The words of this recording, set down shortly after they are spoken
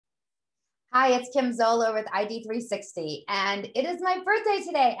Hi, it's Kim Zoller with ID 360, and it is my birthday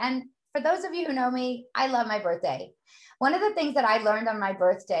today. And for those of you who know me, I love my birthday. One of the things that I learned on my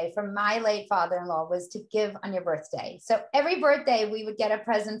birthday from my late father-in-law was to give on your birthday. So every birthday we would get a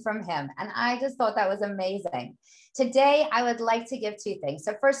present from him, and I just thought that was amazing. Today, I would like to give two things.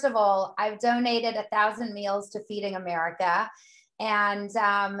 So first of all, I've donated 1,000 meals to Feeding America. And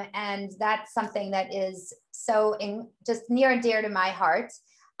that's something that is just near and dear to my heart.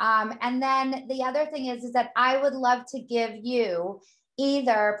 And then the other thing is that I would love to give you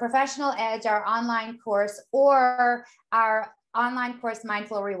either Professional Edge, our online course, or our online course,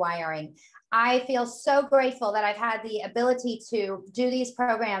 Mindful Rewiring. I feel so grateful that I've had the ability to do these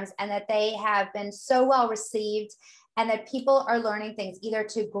programs and that they have been so well received and that people are learning things either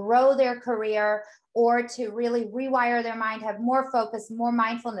to grow their career or to really rewire their mind, have more focus, more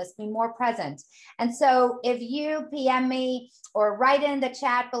mindfulness, be more present. And so if you PM me or write in the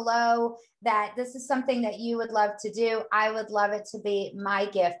chat below that this is something that you would love to do, I would love it to be my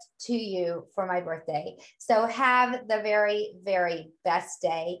gift to you for my birthday. So have the very, very best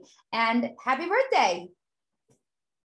day and happy birthday.